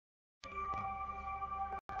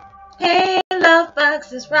Hey, love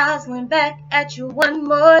bugs, it's Roslynn back at you one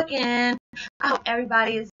more again. I hope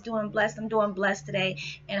everybody is doing blessed. I'm doing blessed today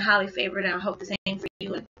and highly favored, and I hope the same for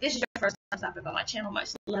you. And if this is your first time stopping by my channel,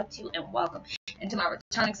 much love to you and welcome. And to my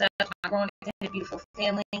returning self, my growing extended beautiful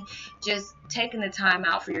family, just taking the time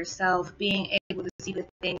out for yourself, being able to see the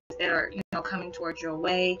things that are, coming towards your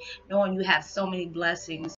way, knowing you have so many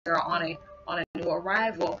blessings that are on a new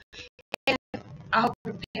arrival. And I hope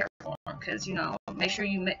you're prepared for them, because make sure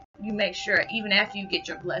you make sure even after you get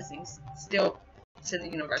your blessings, still send the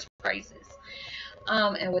universe praises.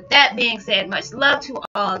 And with that being said, much love to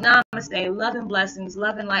all. Namaste, love and blessings,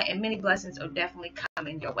 love and light, and many blessings are definitely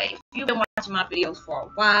coming your way. If you've been watching my videos for a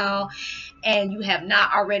while and you have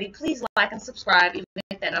not already, please like and subscribe. Even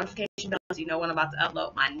hit that notification bell so you know when I'm about to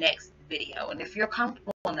upload my next video. And if you're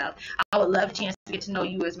comfortable enough, I would love a chance to get to know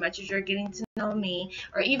you as much as you're getting to know me,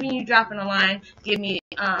 or even you dropping a line, give me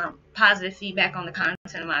positive feedback on the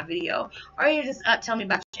content of my video, or you just tell me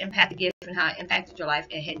about your empathic gift and how it impacted your life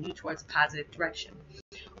and heading you towards a positive direction.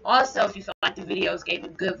 Also, if you feel like the videos gave you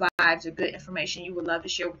good vibes or good information you would love to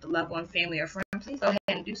share with a loved one, family, or friend, please go ahead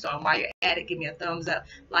and do so. And while you're at it, give me a thumbs up,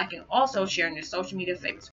 like, and also share in your social media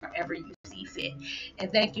favorites wherever you see fit.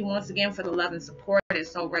 And thank you once again for the love and support.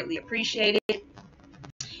 It's so greatly appreciated.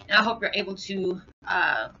 And I hope you're able to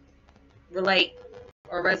relate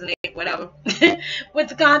or resonate, whatever, with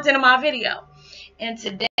the content of my video. And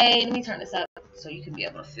today, let me turn this up so you can be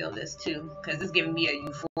able to feel this too, because it's giving me a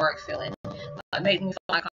euphoric feeling. It makes me feel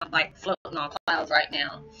like I'm like floating on clouds right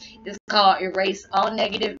now. It's called Erase All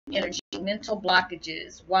Negative Energy, Mental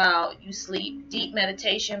Blockages While You Sleep. Deep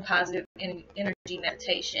meditation, positive energy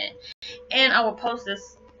meditation. And I will post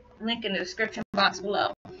this link in the description box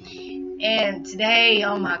below. And today,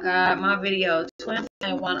 oh my God, my video, Twin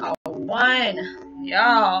Flame 101.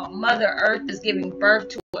 Y'all, Mother Earth is giving birth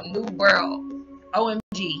to a new world.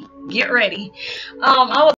 OMG, get ready.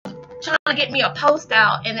 I was trying to get me a post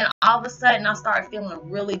out, and then all of a sudden I started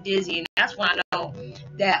feeling really dizzy, and that's when I know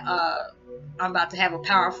that I'm about to have a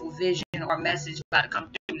powerful vision or a message about to come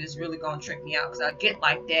through that's really gonna trick me out, because I get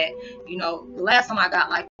like that. The last time I got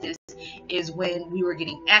like this is when we were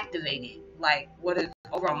getting activated, like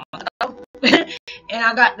over a month ago. And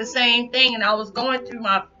I got the same thing, and I was going through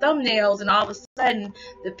my thumbnails, and all of a sudden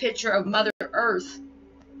the picture of Mother Earth,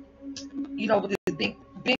 with this big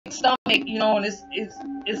stomach, and it's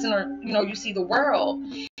in her, you see the world,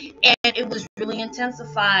 and it was really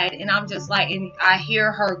intensified, and I'm just like, and I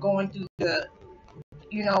hear her going through the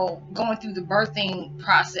birthing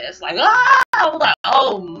process, like, I was like,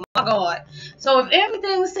 oh my God. So if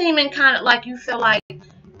everything's seeming kind of like you feel like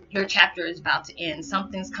your chapter is about to end,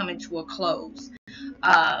 something's coming to a close,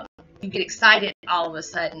 you get excited all of a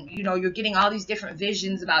sudden, you're getting all these different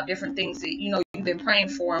visions about different things that, you've been praying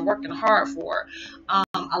for and working hard for.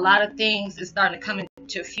 A lot of things is starting to come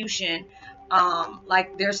into fusion.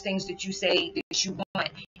 Like there's things that you say that you want,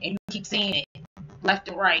 and you keep seeing it left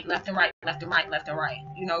and right, left and right, left and right, left and right.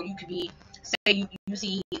 You could be, say you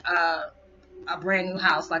see a brand new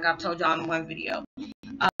house, like I've told y'all in one video.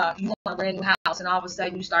 You want a brand new house, and all of a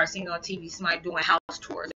sudden you start seeing on TV somebody doing house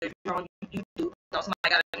tours. If you're on YouTube, somebody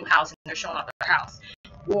got a new house and they're showing off their house.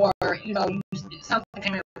 Or, something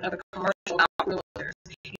came in with another commercial about realtors.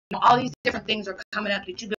 All these different things are coming up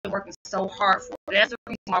that you've been working so hard for. That's the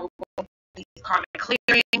reason why we're going through these karmic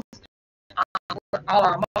clearings. All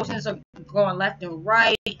our emotions are going left and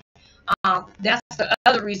right. That's the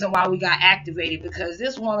other reason why we got activated, because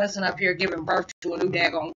this woman's up here giving birth to a new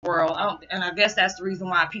daggone world. And I guess that's the reason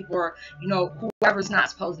why people are, whoever's not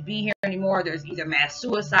supposed to be here anymore. There's either mass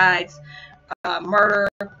suicides, murder,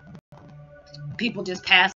 people just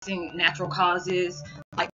passing natural causes.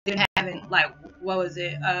 Like they're having, like, what was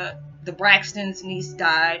it? The Braxton's niece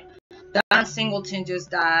died. Don Singleton just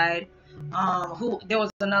died. There was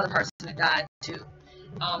another person that died too.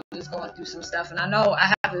 Just going through some stuff, and I know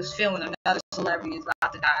I have this feeling another celebrity is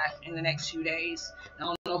about to die in the next few days. I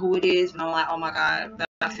don't know who it is, but I'm like, oh my God, but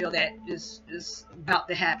I feel that this is about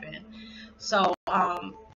to happen. So,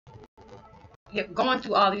 going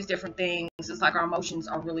through all these different things, it's like our emotions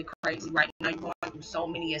are really crazy right now. You're going through so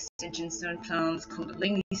many ascension symptoms,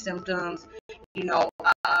 kundalini symptoms,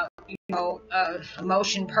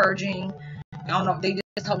 emotion purging. I don't know if they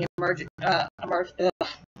just told me emotion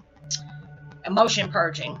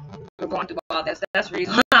purging. We're going through all that. So that's the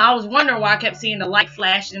reason. I was wondering why I kept seeing the light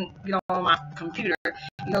flashing, on my computer.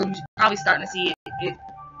 You're probably starting to see it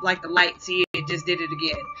like the light. See, it just did it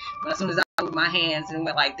again. But as soon as I moved my hands, and it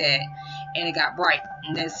went like that, and it got bright,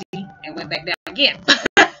 and then see, it went back down again.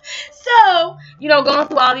 So, going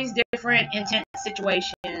through all these different intense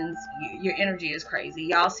situations, your energy is crazy.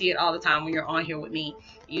 Y'all see it all the time when you're on here with me.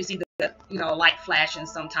 You see the you know, light flashing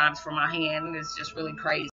sometimes from my hand, and it's just really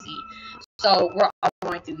crazy. So we're all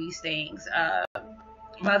going through these things.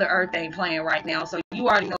 Mother Earth ain't playing right now. So you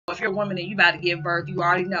already know, if you're a woman and you about to give birth, you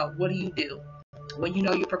already know. What do? When you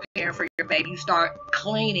know you're preparing for your baby, you start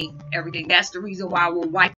cleaning everything. That's the reason why we're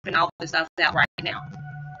wiping all this stuff out right now.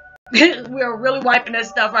 We're really wiping this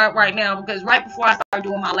stuff out right now, because right before I started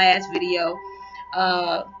doing my last video,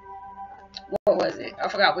 what was it? I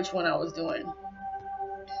forgot which one I was doing.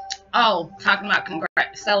 Oh, talking about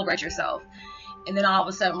celebrate yourself. And then all of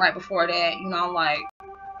a sudden, right before that, you know, I'm like,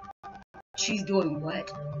 she's doing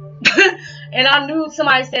what? And I knew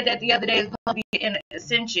somebody said that the other day, it's supposed to be an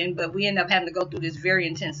ascension, but we end up having to go through this very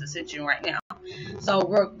intense ascension right now. So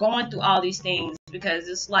we're going through all these things because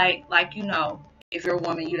it's like you know, if you're a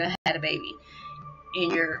woman, you done had a baby,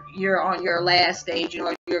 and you're on your last stage, you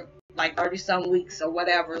know, you're like 30-some weeks or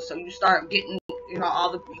whatever. So you start getting, you know,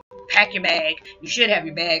 all the pack your bag. You should have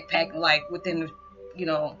your bag packed like within, you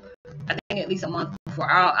know, I think at least a month before.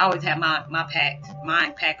 I always have mine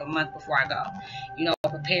packed a month before I go. You know,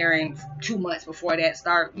 preparing 2 months before that,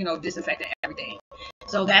 start, you know, disinfecting everything.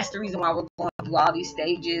 So that's the reason why we're going through all these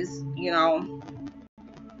stages, you know,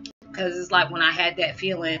 because it's like when I had that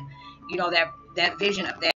feeling, you know, that vision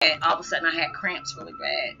of that, all of a sudden I had cramps really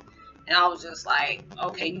bad. And I was just like,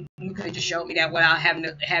 okay, you could have just showed me that without having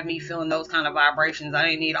to have me feeling those kind of vibrations. I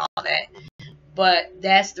didn't need all that. But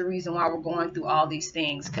that's the reason why we're going through all these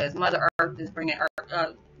things, because Mother Earth is bringing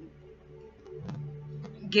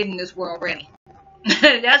getting this world ready.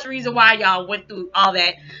 That's the reason why y'all went through all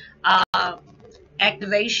that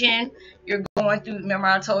activation. You're going through, remember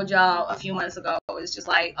I told y'all a few months ago, it's just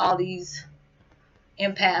like all these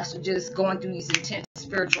empaths are just going through these intense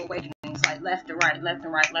spiritual awakenings, like left and right, left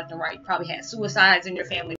and right, left and right. You probably had suicides in your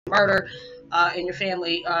family, murder in your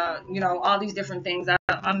family, you know, all these different things.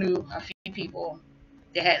 I knew a few people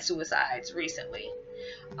that had suicides recently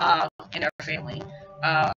in their family.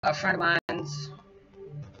 A friend of mine's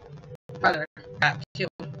brother got killed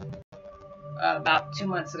about 2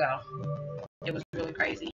 months ago. It was really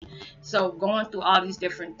crazy. So going through all these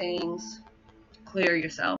different things, clear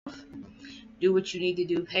yourself. Do what you need to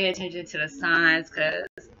do. Pay attention to the signs, because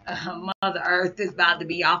Mother Earth is about to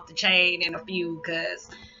be off the chain in a few, because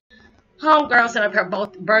homegirl set up her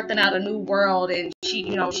birthing out a new world, and she,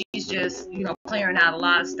 you know, she's just, you know, clearing out a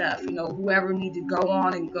lot of stuff. You know, whoever needs to go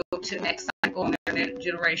on and go to the next cycle in their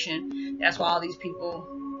generation. That's why all these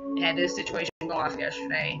people had this situation go off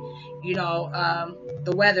yesterday. You know,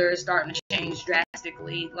 the weather is starting to change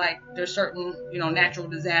drastically. Like there's certain, you know, natural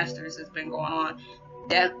disasters that's been going on.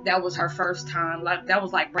 That was her first time. Like that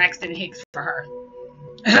was like Braxton Hicks for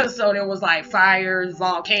her. So there was like fires,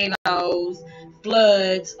 volcanoes,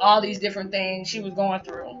 floods, all these different things she was going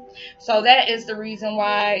through. So that is the reason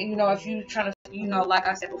why, you know, if you're trying to, you know, like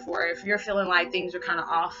I said before, if you're feeling like things are kind of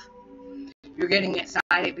off, you're getting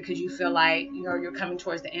excited because you feel like, you know, you're coming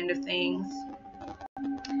towards the end of things,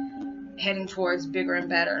 heading towards bigger and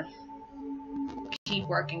better. Keep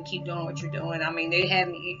working, keep doing what you're doing. I mean, they had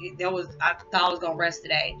me, I thought I was going to rest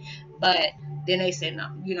today, but then they said, no,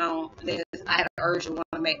 you know, I had an urge to want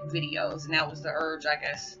to make videos, and that was the urge, I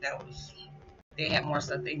guess. They had more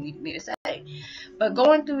stuff they needed me to say. But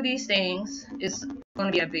going through these things is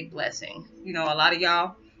going to be a big blessing. You know, a lot of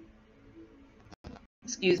y'all,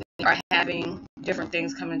 excuse me, are having different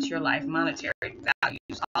things come into your life, monetary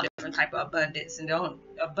values, all different type of abundance. And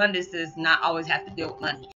abundance does not always have to deal with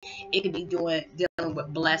money. It could be dealing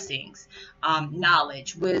with blessings,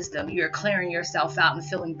 knowledge, wisdom. You're clearing yourself out and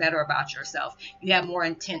feeling better about yourself. You have more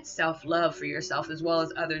intense self-love for yourself as well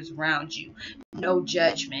as others around you. No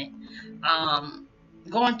judgment.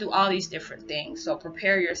 Going through all these different things. So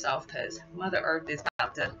prepare yourself, because Mother Earth is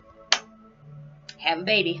about to have a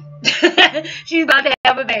baby. She's about to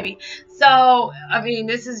have a baby. So, I mean,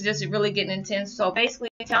 this is just really getting intense. So basically,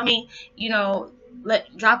 tell me, you know,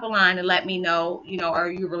 drop a line and let me know, you know,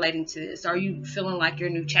 are you relating to this? Are you feeling like your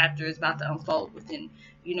new chapter is about to unfold within,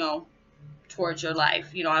 you know, towards your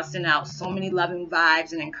life? You know, I send out so many loving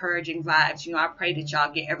vibes and encouraging vibes. You know, I pray that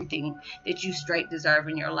y'all get everything that you straight deserve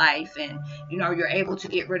in your life, and, you know, you're able to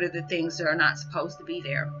get rid of the things that are not supposed to be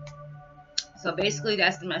there. So basically,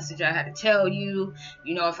 that's the message I had to tell you.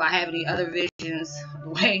 You know, if I have any other visions, the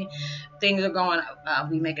way things are going, I'll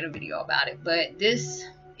be making a video about it. But this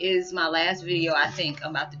is my last video I think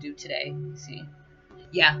I'm about to do today. Let's see.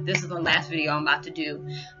 Yeah, this is the last video I'm about to do.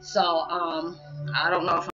 So, I don't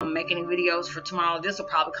know if I'm gonna make any videos for tomorrow. This will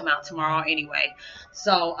probably come out tomorrow anyway.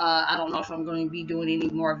 So I don't know if I'm going to be doing any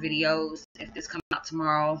more videos if this comes out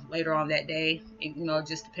tomorrow, later on that day. It, you know, it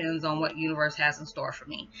just depends on what universe has in store for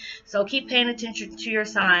me. So keep paying attention to your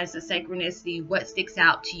signs, the synchronicity, what sticks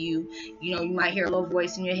out to you. You know, you might hear a little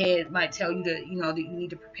voice in your head. It might tell you to, you know, that you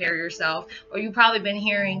need to prepare yourself. Or you've probably been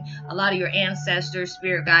hearing a lot of your ancestors,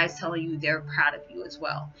 spirit guides telling you they're proud of you as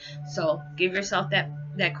well. So give yourself that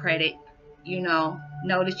credit. You know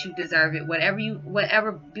that you deserve it.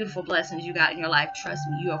 Whatever beautiful blessings you got in your life, trust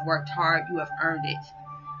me, you have worked hard, you have earned it.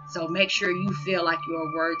 So make sure you feel like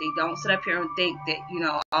you're worthy. Don't sit up here and think that, you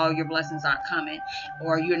know, all your blessings aren't coming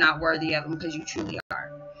or you're not worthy of them, because you truly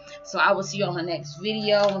are. So I will see you on my next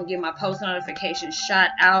video. I'm going to give my post notification shout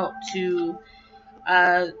out to,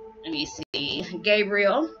 let me see,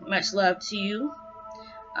 Gabriel. Much love to you.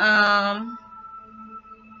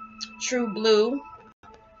 True Blue,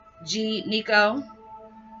 G, Nico,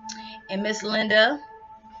 and Miss Linda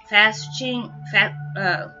Fastching.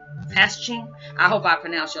 I hope I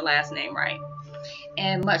pronounced your last name right.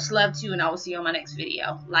 And much love to you, and I will see you on my next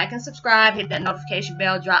video. Like and subscribe, hit that notification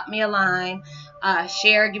bell, drop me a line,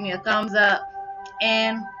 share, give me a thumbs up,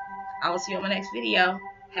 and I will see you on my next video.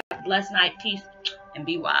 Have a blessed night, peace, and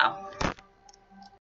be wild.